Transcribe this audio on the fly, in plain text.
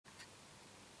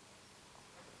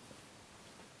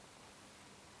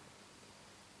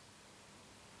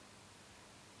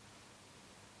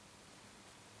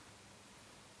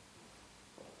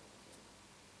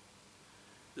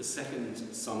the second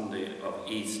Sunday of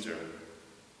Easter.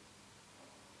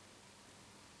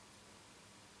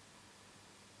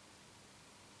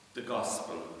 The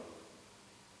Gospel.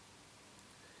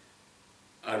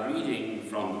 A reading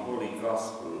from the Holy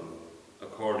Gospel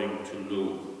according to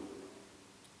Luke.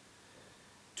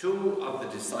 Two of the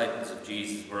disciples of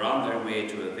Jesus were on their way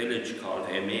to a village called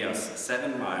Emmaus,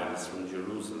 7 miles from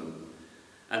Jerusalem,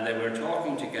 and they were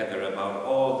talking together about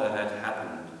all that had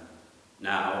happened.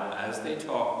 Now, as they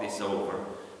talked this over,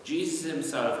 Jesus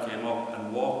himself came up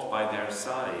and walked by their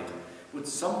side, but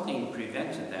something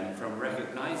prevented them from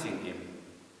recognizing him.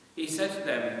 He said to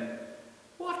them,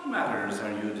 "What matters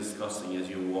are you discussing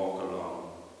as you walk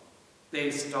along?"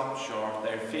 They stopped short,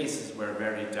 their faces were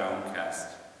very downcast.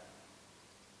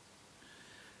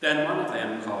 Then one of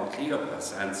them, called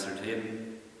Cleopas, answered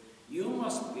him, "You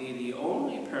must be the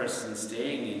only person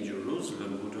staying in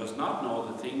Jerusalem who does not know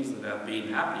the things that have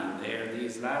been happening there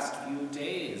these last few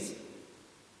days."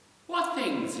 "What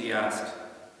things?" he asked.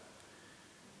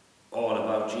 "All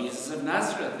about Jesus of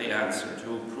Nazareth," they answered,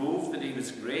 "who proved that he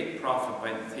was a great prophet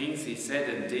by the things he said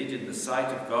and did in the sight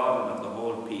of God and of the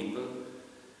whole people,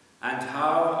 and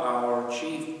how our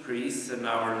chief priests and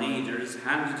our leaders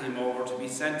handed him over to be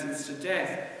sentenced to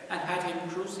death and had him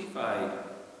crucified.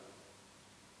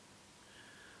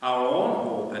 Our own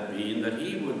hope had been that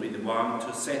he would be the one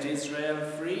to set Israel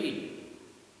free.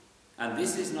 And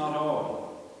this is not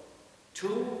all.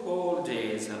 2 whole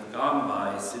days have gone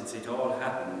by since it all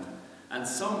happened, and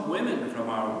some women from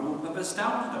our group have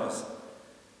astounded us.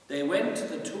 They went to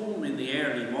the tomb in the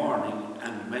early morning,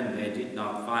 and when they did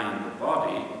not find the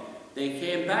body, they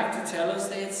came back to tell us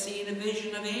they had seen a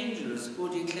vision of angels who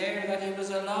declared that he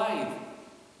was alive.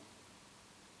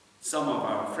 Some of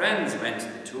our friends went to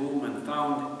the tomb and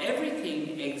found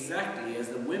everything exactly as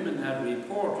the women had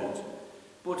reported,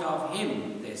 but of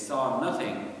him they saw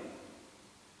nothing."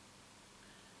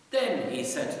 Then he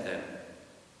said to them,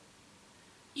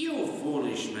 "You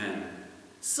foolish men,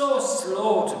 so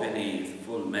slow to believe the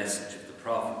full message of the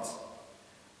prophets.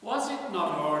 Was it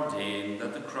not ordained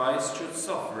that the Christ should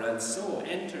suffer and so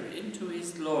enter into his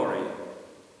glory?"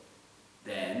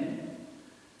 Then,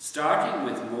 starting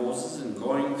with Moses and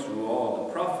going through all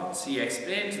the prophets, he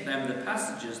explained to them the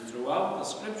passages throughout the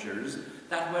scriptures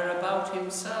that were about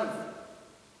himself.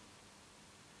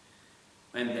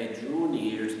 When they drew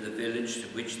near to the village to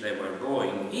which they were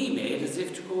going, he made as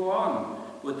if to go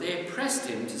on, but they pressed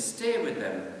him to stay with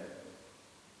them.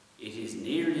 "It is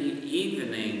nearly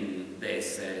evening," they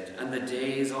said, "and the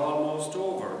day is almost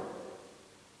over."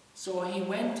 So he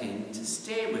went in to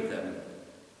stay with them.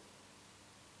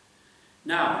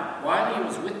 Now, while he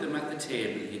was with them at the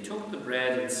table, he took the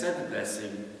bread and said the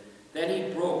blessing. Then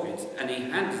he broke it and he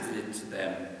handed it to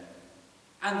them.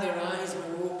 And their eyes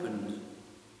were opened,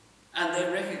 and they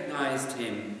recognized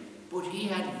him, but he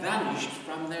had vanished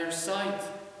from their sight.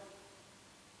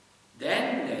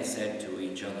 Then they said to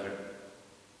each other,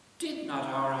 "Did not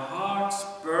our hearts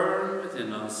burn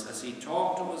within us as he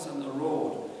talked to us on the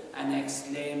road and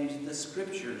exclaimed the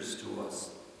scriptures to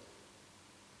us?"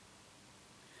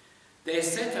 They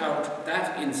set out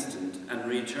that instant and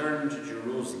returned to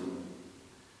Jerusalem.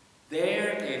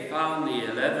 There they found the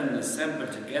 11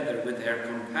 assembled together with their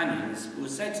companions, who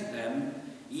said to them,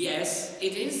 "Yes,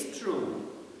 it is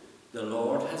true. The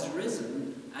Lord has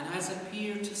risen and has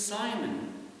appeared to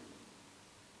Simon."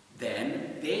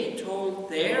 Then they told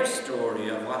their story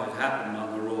of what had happened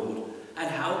on the road and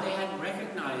how they had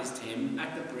recognized him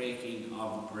at the breaking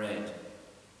of bread.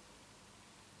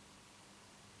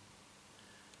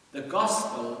 The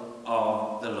Gospel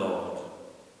of the Lord.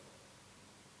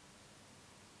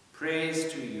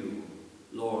 Praise to you,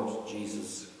 Lord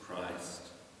Jesus Christ.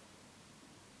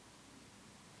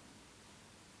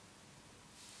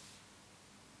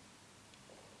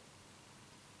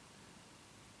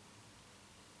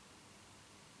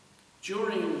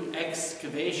 During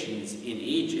excavations in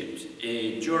Egypt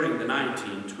during the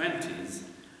 1920s,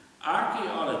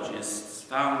 archaeologists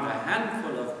found a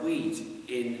handful of wheat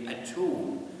in a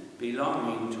tomb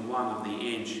belonging to one of the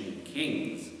ancient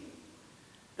kings.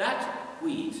 That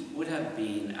wheat would have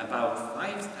been about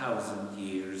 5,000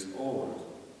 years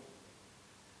old.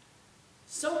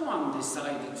 Someone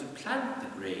decided to plant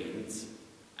the grains,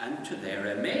 and to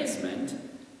their amazement,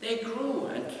 they grew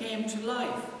and came to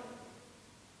life.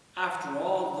 After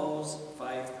all those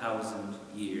 5,000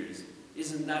 years.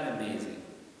 Isn't that amazing?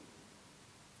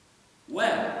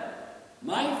 Well,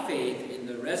 my faith in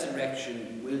the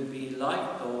resurrection will be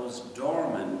like those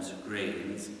dormant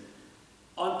grains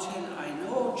until I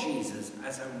know Jesus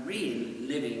as a real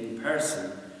living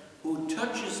person who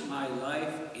touches my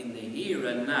life in the here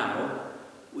and now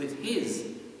with his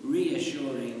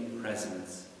reassuring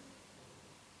presence.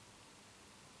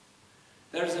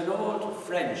 There's an old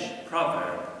French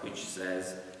proverb which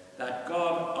says that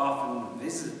God often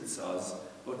visits us,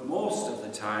 but most of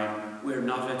the time we're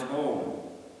not at home.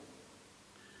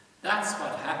 That's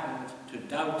what happened to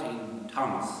doubting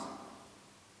Thomas.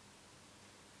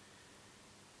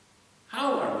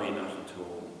 How are we not at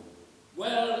home?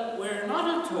 Well, we're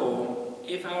not at home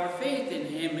if our faith in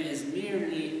him is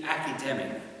merely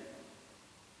academic,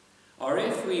 or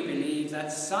if we believe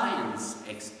that science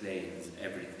explains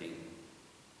everything.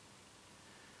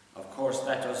 Of course,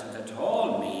 that doesn't at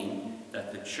all mean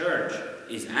that the church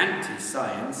is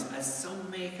anti-science, as some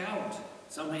make out.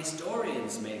 Some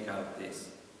historians make out this.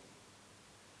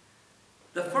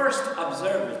 The first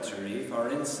observatory, for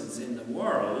instance, in the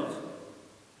world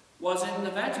was in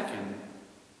the Vatican.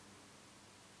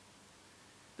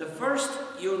 The first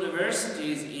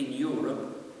universities in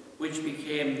Europe, which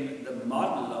became the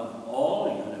model of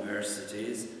all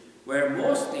universities, were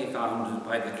mostly founded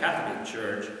by the Catholic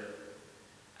Church,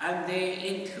 and they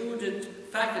included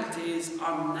faculties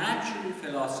on natural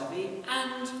philosophy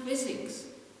and physics.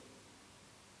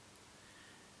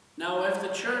 Now, if the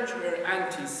church were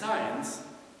anti-science,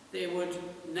 they would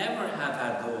never have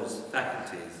had those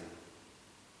faculties.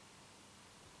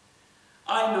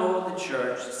 I know the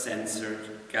church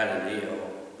censored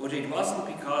Galileo, but it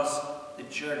wasn't because the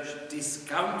church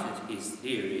discounted his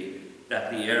theory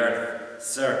that the earth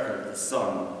circled the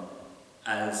sun,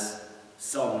 as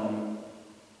some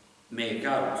make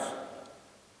out.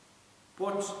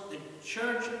 But the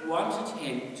church wanted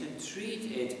him to treat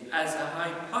it as a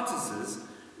hypothesis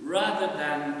rather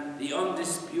than the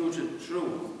undisputed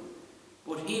truth,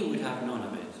 but he would have none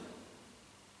of it.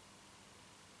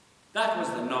 That was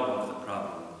the nub of the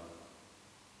problem.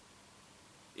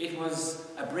 It was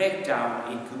a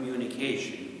breakdown in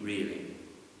communication, really.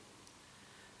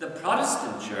 The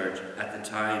Protestant church at the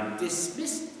time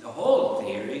dismissed the whole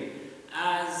theory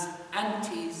as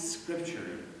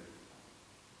anti-scriptural.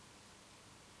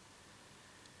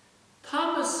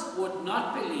 Thomas would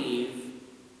not believe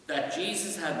that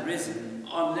Jesus had risen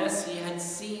unless he had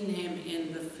seen him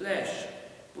in the flesh,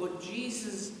 but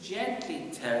Jesus gently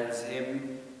tells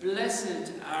him,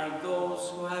 "Blessed are those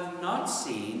who have not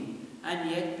seen and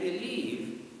yet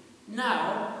believe."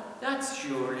 Now, that's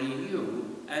surely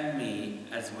you and me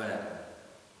as well.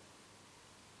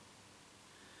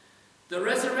 The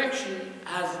resurrection,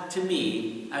 to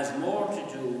me, has more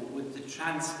to do with the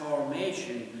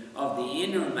transformation of the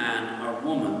inner man or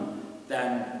woman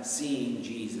than seeing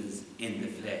Jesus in the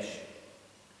flesh.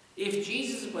 If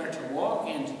Jesus were to walk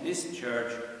into this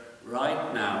church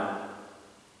right now,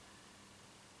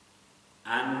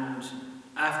 and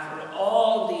after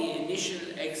all the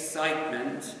initial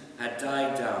excitement had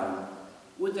died down,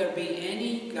 would there be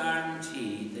any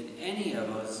guarantee that any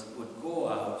of us would go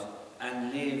out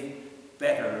and live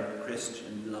better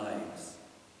Christian lives?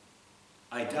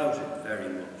 I doubt it very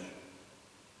much.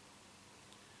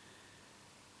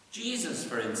 Jesus,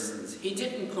 for instance, he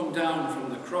didn't come down from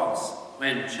the cross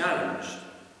when challenged,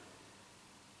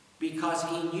 because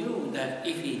he knew that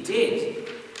if he did,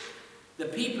 the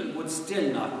people would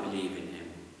still not believe in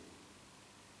him.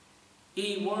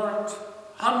 He worked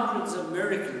hundreds of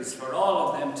miracles for all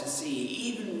of them to see,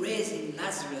 even raising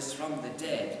Lazarus from the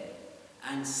dead,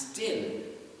 and still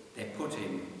they put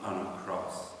him on a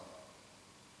cross.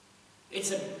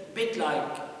 It's a bit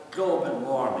like global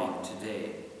warming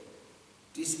today.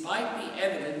 Despite the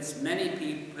evidence, many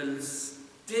people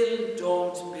still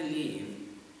don't believe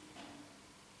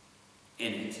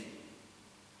in it.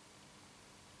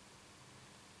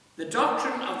 The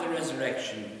doctrine of the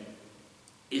resurrection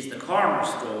is the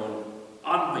cornerstone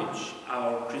on which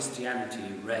our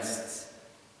Christianity rests.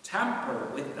 Tamper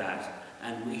with that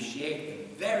and we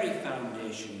shake the very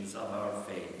foundations of our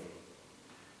faith.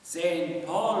 St.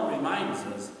 Paul reminds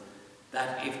us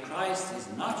that if Christ is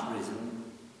not risen,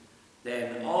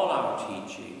 then all our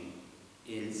teaching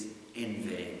is in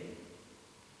vain.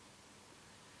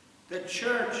 The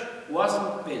church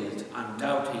wasn't built on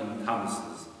doubting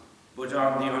Thomases, but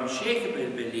on the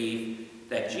unshakable belief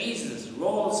that Jesus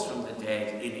rose from the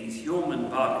dead in his human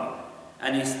body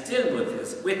and is still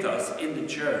with us in the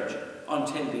church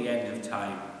until the end of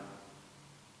time.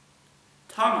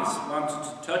 Thomas wanted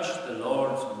to touch the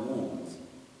Lord's wounds,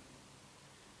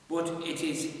 but it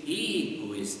is he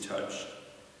who is touched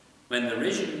when the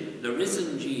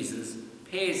risen Jesus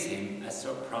pays him a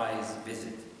surprise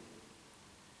visit.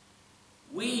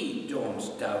 We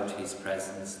don't doubt his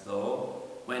presence, though,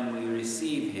 when we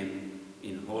receive him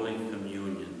in Holy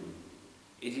Communion.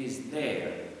 It is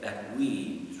there that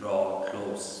we draw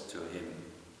close to him.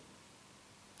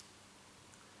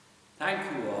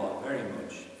 Thank you all very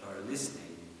much for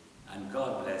listening, and God